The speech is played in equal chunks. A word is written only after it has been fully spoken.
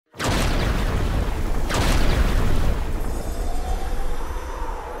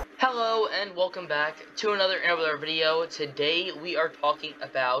Hello and welcome back to another video. Today we are talking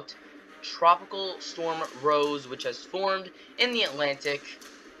about Tropical Storm Rose, which has formed in the Atlantic.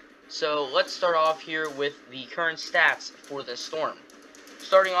 So let's start off here with the current stats for this storm.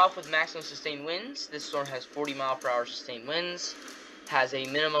 Starting off with maximum sustained winds, this storm has 40 mph sustained winds, has a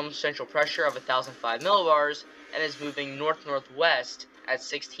minimum central pressure of 1,005 millibars, and is moving north-northwest at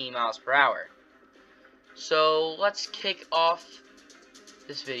 16 miles per hour. So let's kick off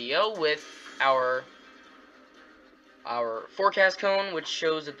this video with our forecast cone, which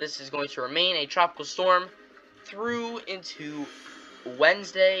shows that this is going to remain a tropical storm through into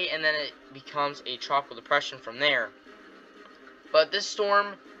Wednesday, and then it becomes a tropical depression from there. But this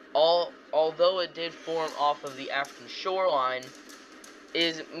storm, although it did form off of the African shoreline,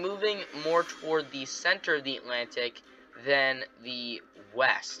 is moving more toward the center of the Atlantic than the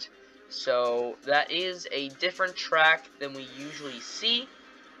west. So that is a different track than we usually see.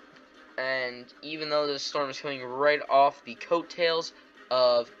 And even though this storm is coming right off the coattails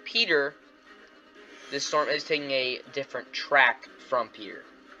of Peter, this storm is taking a different track from Peter.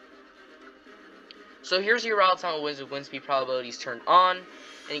 So here's your volatile winds with wind speed probabilities turned on,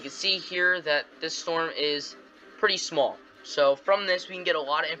 and you can see here that this storm is pretty small. So from this we can get a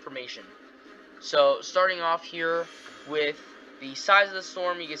lot of information. So starting off here with the size of the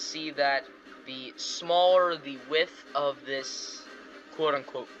storm, you can see that the smaller the width of this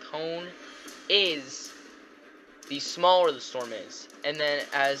quote-unquote cone is, the smaller the storm is. And then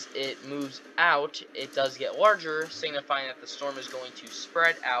as it moves out, it does get larger, signifying that the storm is going to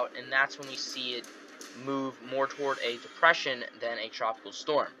spread out, and that's when we see it move more toward a depression than a tropical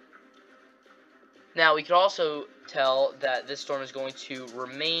storm. Now, we could also tell that this storm is going to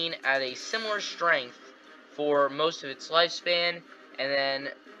remain at a similar strength for most of its lifespan, and then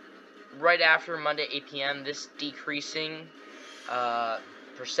right after Monday 8 p.m., this decreasing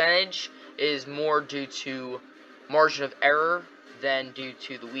percentage is more due to margin of error than due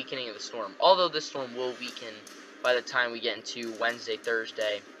to the weakening of the storm. Although this storm will weaken by the time we get into Wednesday,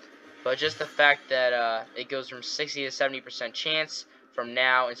 Thursday. But just the fact that it goes from 60 to 70% chance from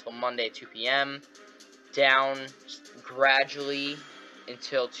now until Monday at 2 p.m., down gradually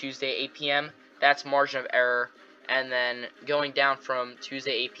until Tuesday 8 p.m., that's margin of error. And then going down from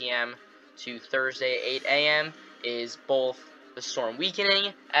Tuesday 8 p.m. to Thursday 8 a.m. is both the storm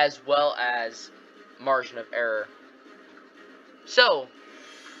weakening as well as margin of error. So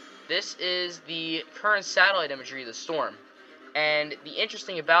this is the current satellite imagery of the storm. And the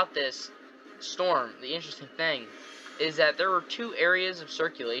interesting about this storm, the interesting thing, is that there were two areas of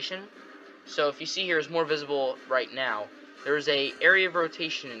circulation. So if you see here, is more visible right now. There's a area of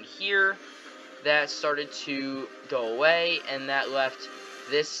rotation in here that started to go away, and that left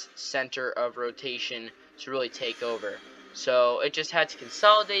this center of rotation to really take over. So it just had to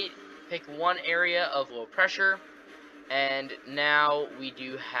consolidate, pick one area of low pressure, and now we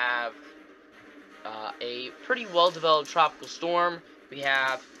do have a pretty well-developed tropical storm. We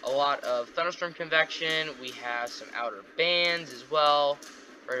have a lot of thunderstorm convection, we have some outer bands as well,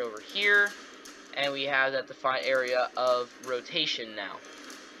 right over here, and we have that defined area of rotation now.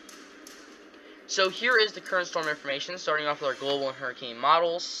 So here is the current storm information, starting off with our global and hurricane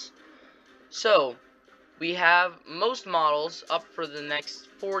models. So we have most models up for the next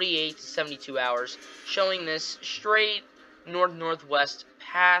 48 to 72 hours showing this straight north-northwest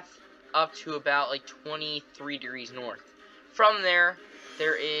path up to about like 23 degrees north. From there,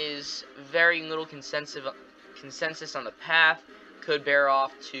 there is very little consensus on the path. Could bear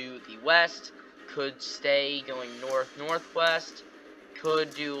off to the west, could stay going north-northwest,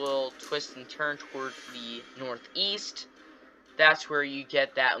 could do a little twist and turn toward the northeast. That's where you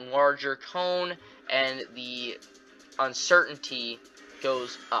get that larger cone and the uncertainty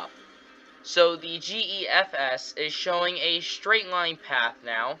goes up. So the GEFS is showing a straight line path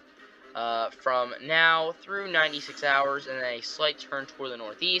now, from now through 96 hours, and then a slight turn toward the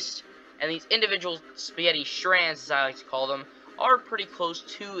northeast. And these individual spaghetti strands, as I like to call them, are pretty close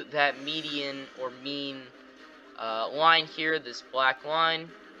to that median or mean line here, this black line.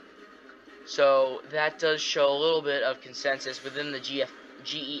 So that does show a little bit of consensus within the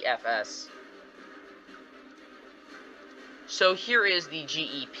GEFS. So here is the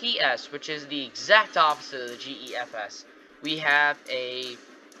GEPS, which is the exact opposite of the GEFS. We have a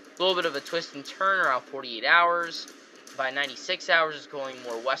little bit of a twist and turn around 48 hours. By 96 hours, it's going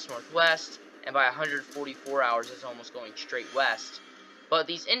more west-northwest, and by 144 hours, it's almost going straight west. But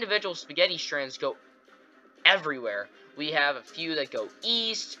these individual spaghetti strands go everywhere. We have a few that go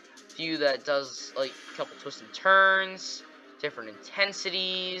east, a few that does like a couple twists and turns, different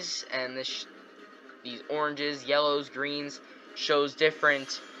intensities, and these oranges, yellows, greens shows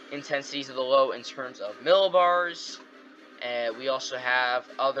different intensities of the low in terms of millibars. We also have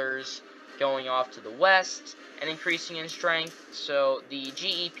others going off to the west and increasing in strength. So the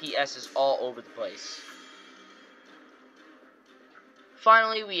GEPS is all over the place.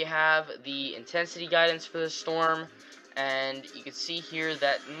 Finally, we have the intensity guidance for the storm, and you can see here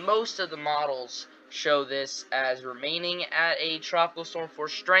that most of the models show this as remaining at a tropical storm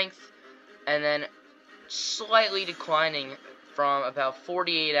force strength, and then slightly declining from about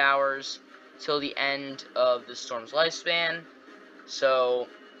 48 hours till the end of the storm's lifespan. So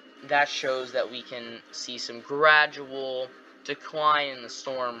that shows that we can see some gradual decline in the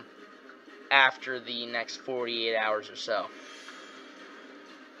storm after the next 48 hours or so.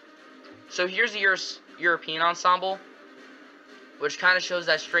 So here's the European ensemble, which kind of shows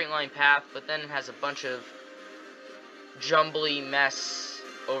that straight line path, but then it has a bunch of jumbly mess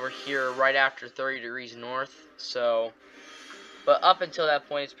over here right after 30 degrees north. So, but up until that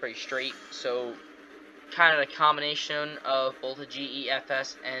point, it's pretty straight. So, kind of a combination of both the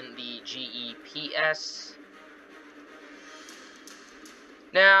GEFS and the GEPS.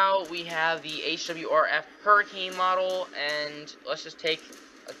 Now we have the HWRF hurricane model, and let's just take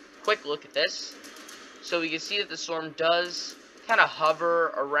a quick look at this. So we can see that the storm does kind of hover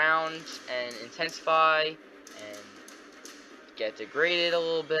around and intensify and get degraded a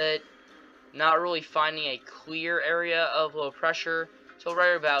little bit. Not really finding a clear area of low pressure till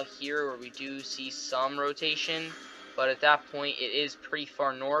right about here, where we do see some rotation, but at that point it is pretty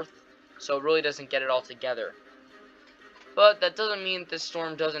far north, so it really doesn't get it all together. But that doesn't mean this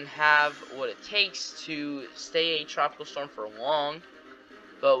storm doesn't have what it takes to stay a tropical storm for long.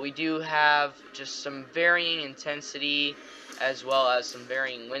 But we do have just some varying intensity as well as some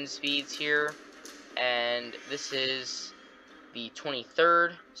varying wind speeds here. And this is the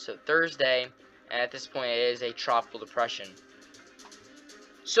 23rd, so Thursday, and at this point it is a tropical depression.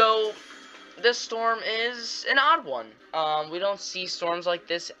 So this storm is an odd one. We don't see storms like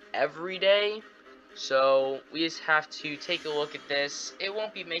this every day. So we just have to take a look at this. It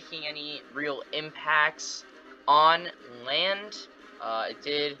won't be making any real impacts on land. It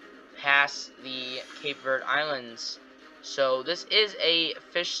did pass the Cape Verde Islands. So this is a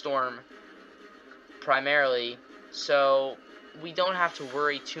fish storm primarily. So we don't have to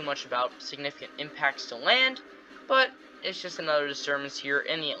worry too much about significant impacts to land. But it's just another disturbance here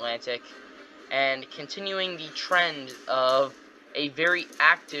in the Atlantic. And continuing the trend of a very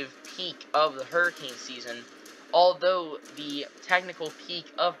active peak of the hurricane season, although the technical peak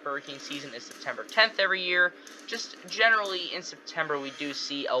of hurricane season is September 10th every year. Just generally in September we do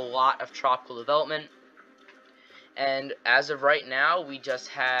see a lot of tropical development, and as of right now we just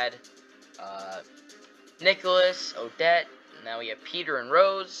had Nicholas, Odette, now we have Peter and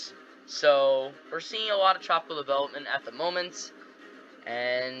Rose, so we're seeing a lot of tropical development at the moment.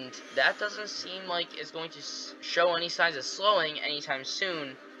 And that doesn't seem like it's going to show any signs of slowing anytime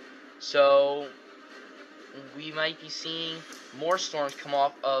soon. So we might be seeing more storms come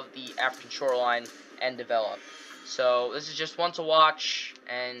off of the African shoreline and develop. So this is just one to watch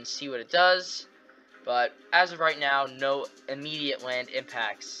and see what it does. But as of right now, no immediate land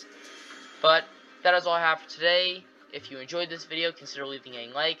impacts. But that is all I have for today. If you enjoyed this video, consider leaving a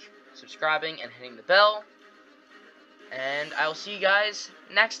like, subscribing, and hitting the bell. And I will see you guys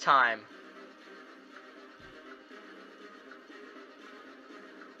next time.